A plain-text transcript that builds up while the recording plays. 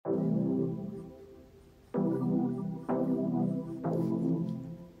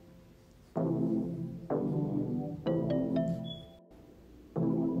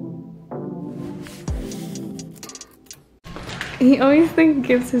He always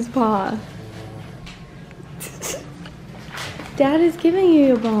gives his paw. Dad is giving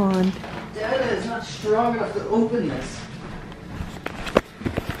you a bone. Dad is not strong enough to open this.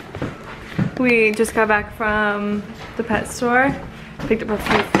 We just got back from the pet store. Picked up a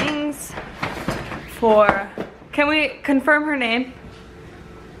few things for... Can we confirm her name?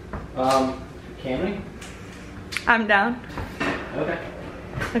 Can we? I'm down. Okay.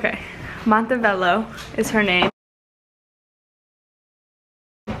 Okay. Montebello is her name.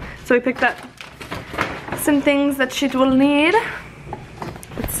 So we picked up some things that she will need.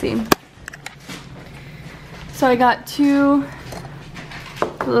 Let's see. So I got 2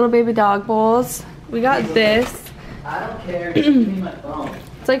 little baby dog bowls. We got this. I don't care. Just give me my phone.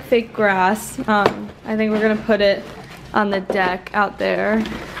 It's like fake grass. I think we're gonna put it on the deck out there.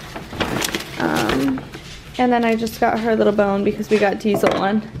 And then I just got her a little bone because we got Diesel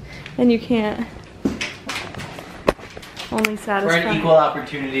one. And you can't only satisfy. We're an equal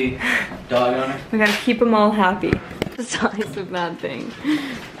opportunity dog owner. We gotta keep them all happy. The size of that thing.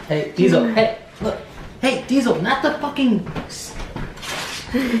 Hey, Diesel. Hey, look. Hey, Diesel, not the fucking...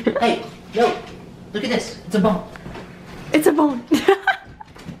 Hey, yo, look at this. It's a bone. It's a bone.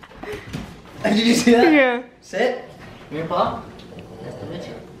 Did you see that? Yeah. Sit. Give me your paw. Nice to meet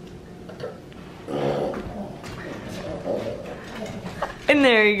you. And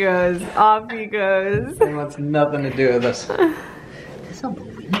there he goes. Off he goes. It wants nothing to do with us. That's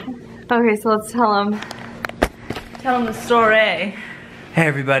unbelievable. Okay, so let's tell him the story. Hey,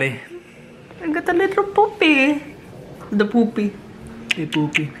 everybody. I got the little poopy. The poopy. Hey,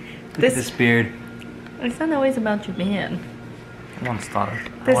 Poopy. Look at this beard. It's not always about your man. I want to start.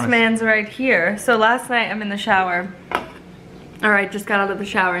 This man's right here. So last night I'm in the shower. Or I just got out of the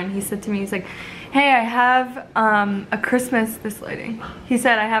shower and he said to me, he's like, hey, I have a Christmas, this lighting. He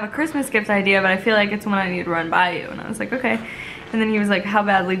said, I have a Christmas gift idea, but I feel like it's one I need to run by you. And I was like, okay. And then he was like, how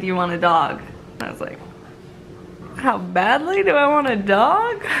badly do you want a dog? And I was like, how badly do I want a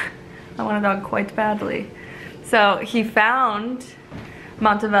dog? I want a dog quite badly. So he found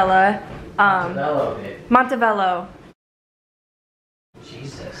Montebello. Montebello.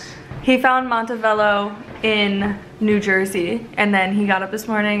 Jesus. He found Montebello in New Jersey, and then he got up this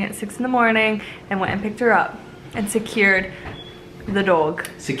morning at 6 in the morning and went and picked her up and secured the dog.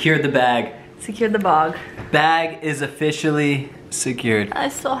 Secured the bag. Secured the bog. Bag is officially secured. I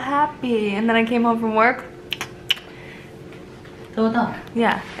was so happy. And then I came home from work.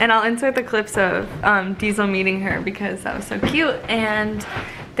 Yeah, and I'll insert the clips of Diesel meeting her because that was so cute. And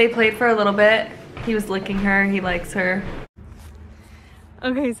they played for a little bit. He was licking her, he likes her.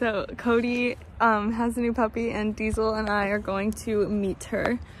 Okay, so Cody has a new puppy and Diesel and I are going to meet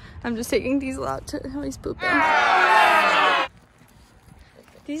her. I'm just taking Diesel out to how he's pooping.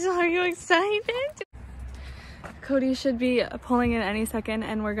 Diesel, are you excited? Cody should be pulling in any second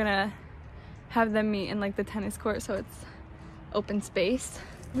and we're gonna have them meet in like the tennis court so it's open space.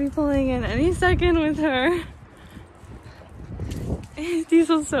 We'll be pulling in any second with her.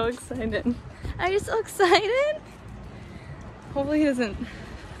 Diesel's so excited. Are you so excited? Hopefully he doesn't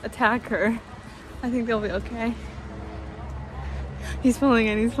attack her. I think they'll be okay. He's pulling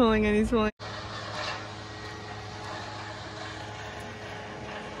in, he's pulling in, he's pulling.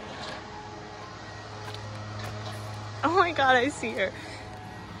 Oh my god, I see her.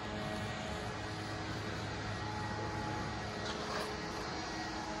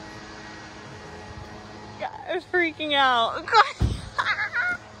 God, I'm freaking out.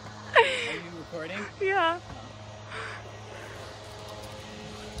 Are you recording? Yeah.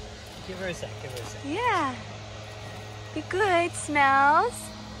 Give her a sec, give her a sec. Yeah. Be good, Smells.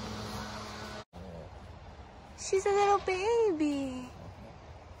 She's a little baby.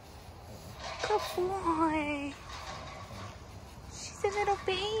 Good boy. She's a little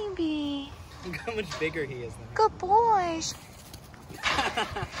baby. Look how much bigger he is now. Good boy.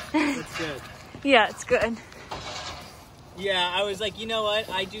 That's good. Yeah, it's good. Yeah, I was like, you know what?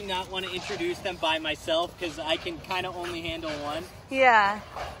 I do not want to introduce them by myself because I can kind of only handle one. Yeah.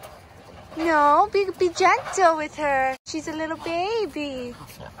 No, be gentle with her. She's a little baby.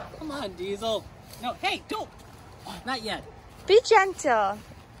 Come on, Diesel. No, hey, don't. Not yet. Be gentle.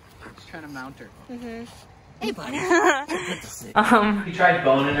 Just trying to mount her. Mm-hmm. Hey, buddy. He tried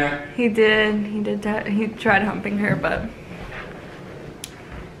boning her. He did. He tried humping her, but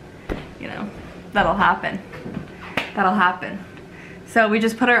you know, that'll happen. That'll happen. So we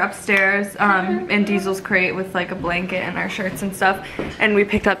just put her upstairs in Diesel's crate with like a blanket and our shirts and stuff. And we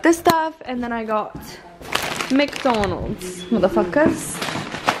picked up this stuff and then I got McDonald's, motherfuckers.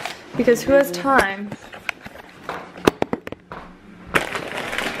 Because who has time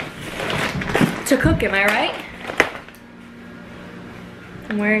to cook, am I right?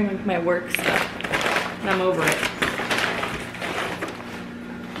 I'm wearing like my work stuff and I'm over it.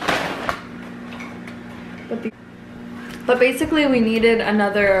 But basically we needed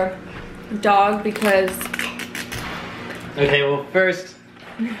another dog because... Okay, well first,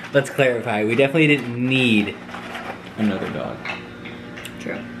 let's clarify. We definitely didn't need another dog.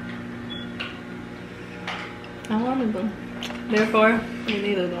 True. I wanted them. Therefore, we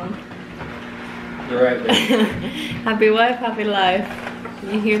needed one. You're right, babe. Happy wife, happy life.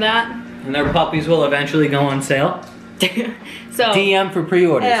 You hear that? And their puppies will eventually go on sale. So DM for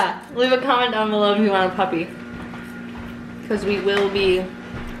pre-orders. yeah, leave a comment down below if you want a puppy. Because we will be... You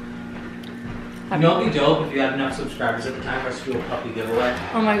know what'd be dope if you had enough subscribers at the time for us to do a puppy giveaway?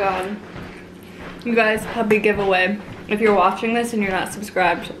 Oh my god. You guys, puppy giveaway. If you're watching this and you're not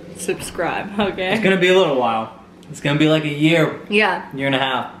subscribed, subscribe, okay? It's gonna be a little while. It's gonna be like a year, Yeah. year and a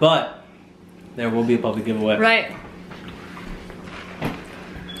half, but there will be a puppy giveaway. Right.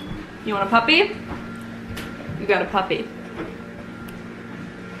 You want a puppy? You got a puppy.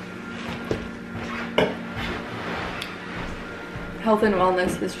 Health and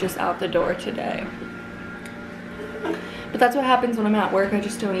wellness is just out the door today. But that's what happens when I'm at work. I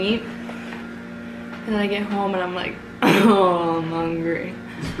just don't eat. And then I get home and I'm like, oh, I'm hungry.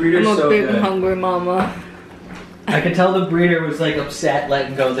 This breeder's I'm a so big good. hungry mama. I could tell the breeder was like upset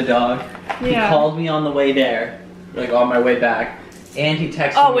letting go of the dog. He Yeah. called me on the way there, like on my way back, and he texted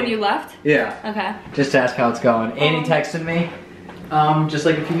me. Oh, when you left? Yeah. Okay. Just to ask how it's going. And he texted me just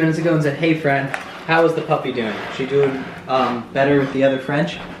like a few minutes ago and said, hey friend, how is the puppy doing? She doing better with the other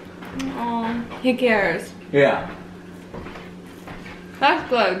French? Oh, he cares. Yeah. That's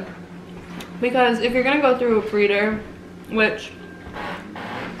good. Because if you're gonna go through a breeder, which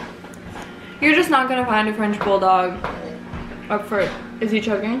you're just not gonna find a French bulldog up for, is he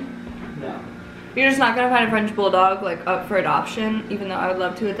choking? No. You're just not gonna find a French bulldog like up for adoption, even though I would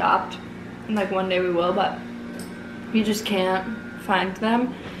love to adopt. And like one day we will, but you just can't find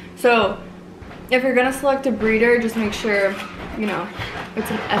them. So if you're gonna select a breeder, just make sure, you know, it's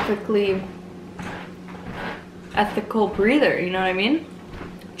an ethical breeder, you know what I mean?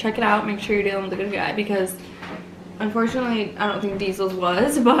 Check it out, make sure you're dealing with a good guy, because unfortunately I don't think Diesel's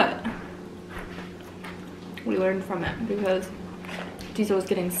was, but we learned from it because Diesel was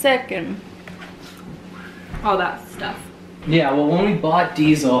getting sick and all that stuff. Yeah, well when we bought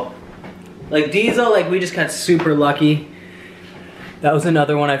Diesel, we just got super lucky. That was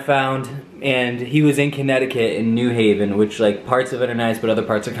another one I found, and he was in Connecticut in New Haven, which like parts of it are nice, but other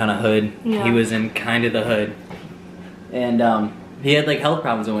parts are kind of hood. Yeah. He was in kind of the hood. And he had like health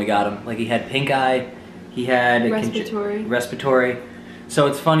problems when we got him. Like he had pink eye, he had respiratory. So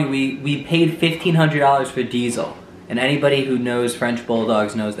it's funny, we paid $1,500 for Diesel. And anybody who knows French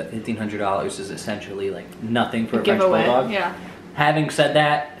Bulldogs knows that $1,500 is essentially like nothing for a French Bulldog. Yeah. Having said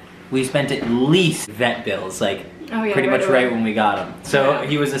that, we spent at least vet bills, like pretty much right when we got him. So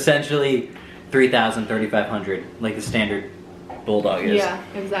he was essentially $3,000, $3,500, like the standard Bulldog is. Yeah,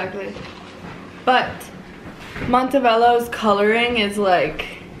 exactly. But Montevello's coloring is like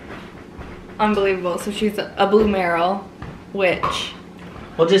unbelievable. So she's a blue Merrill, which...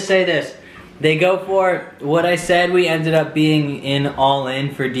 We'll just say this. They go for what I said we ended up being in all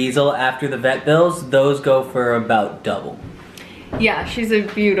in for Diesel after the vet bills. Those go for about double. Yeah, she's a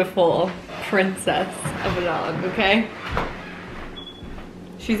beautiful princess of a dog, okay?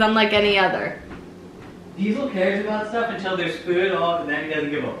 She's unlike any other. Diesel cares about stuff until there's food, and then he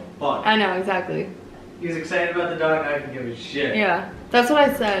doesn't give a fuck. I know, exactly. He's excited about the dog, I can give a shit. Yeah, that's what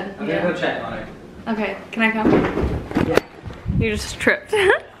I said. I'm gonna go check on her. Okay, can I come? Yeah. You just tripped.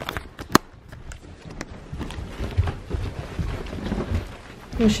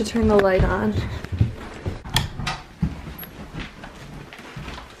 We should turn the light on.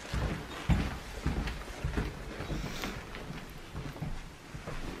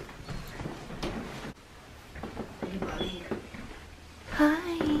 Hey, buddy.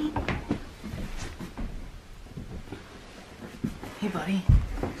 Hi. Hey, buddy.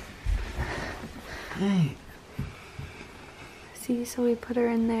 Hey. See, so we put her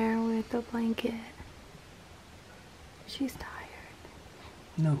in there with the blanket. She's tired.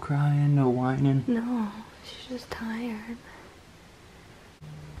 No crying, no whining. No, she's just tired.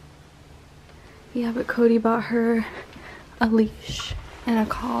 Yeah, but Cody bought her a leash and a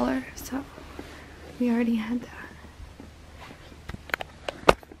collar, so we already had that.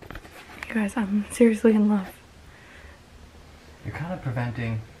 You guys, I'm seriously in love. You're kind of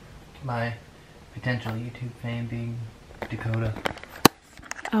preventing my potential YouTube fame being Dakota.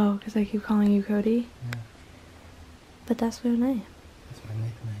 Oh, because I keep calling you Cody? Yeah. But that's your name. That's my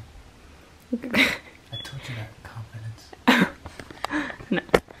nickname. I told you that in confidence. No.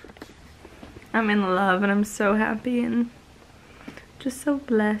 I'm in love and I'm so happy and just so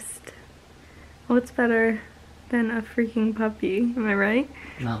blessed. What's better than a freaking puppy? Am I right?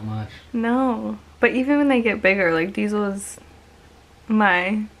 Not much. No. But even when they get bigger, like Diesel is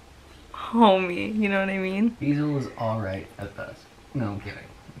my homie, you know what I mean? Diesel is alright at best. No, I'm kidding.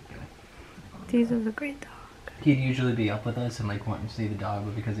 Diesel's a great dog. He'd usually be up with us and like wanting to see the dog,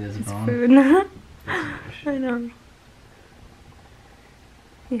 but because he has a bone. Food. I know.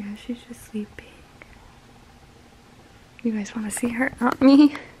 Yeah, she's just sleeping. You guys want to see her, not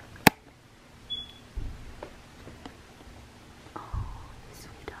me? Oh,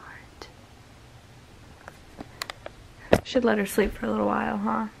 sweetheart. Should let her sleep for a little while,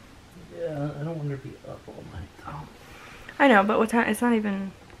 huh? Yeah, I don't want her to be up all night though. I know, but what time? It's not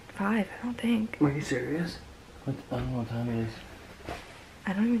even 5, I don't think. Are you serious? I don't know what time it is.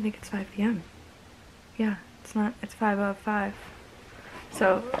 I don't even think it's 5 p.m. Yeah, it's not. It's 5:05.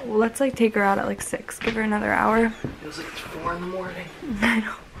 So let's like take her out at like 6. Give her another hour. Feels like it's 4 in the morning. I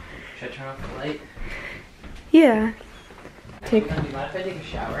know. Should I turn off the light? Yeah. Do you mind if I take a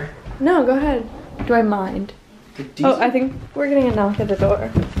shower? No, go ahead. Do I mind? Oh, I think we're getting a knock at the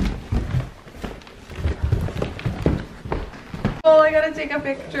door. Oh, I gotta take a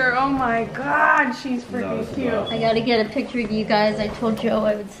picture. Oh my god, she's freaking cute. I gotta get a picture of you guys. I told Joe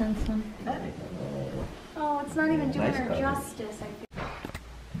I would send some. Oh, it's not even doing her justice, I feel.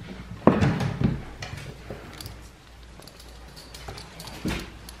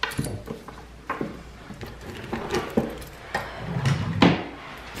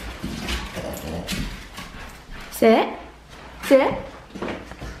 Sit. Sit.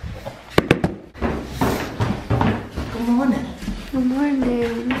 Good morning. Good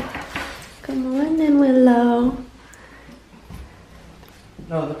morning. Good morning, Willow.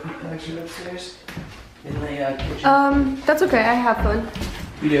 No, the poop bags are upstairs in the kitchen. That's okay. I have one.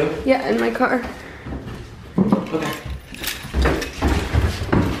 You do? Yeah, in my car. Okay.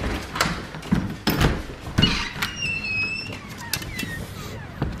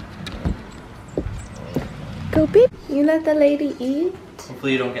 Go, beep. You let the lady eat?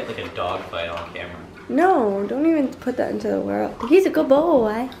 Hopefully you don't get like a dog fight on camera. No, don't even put that into the world. He's a good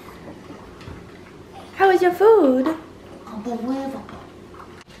boy. How was your food? Unbelievable.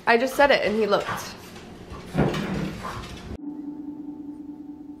 I just said it and he looked.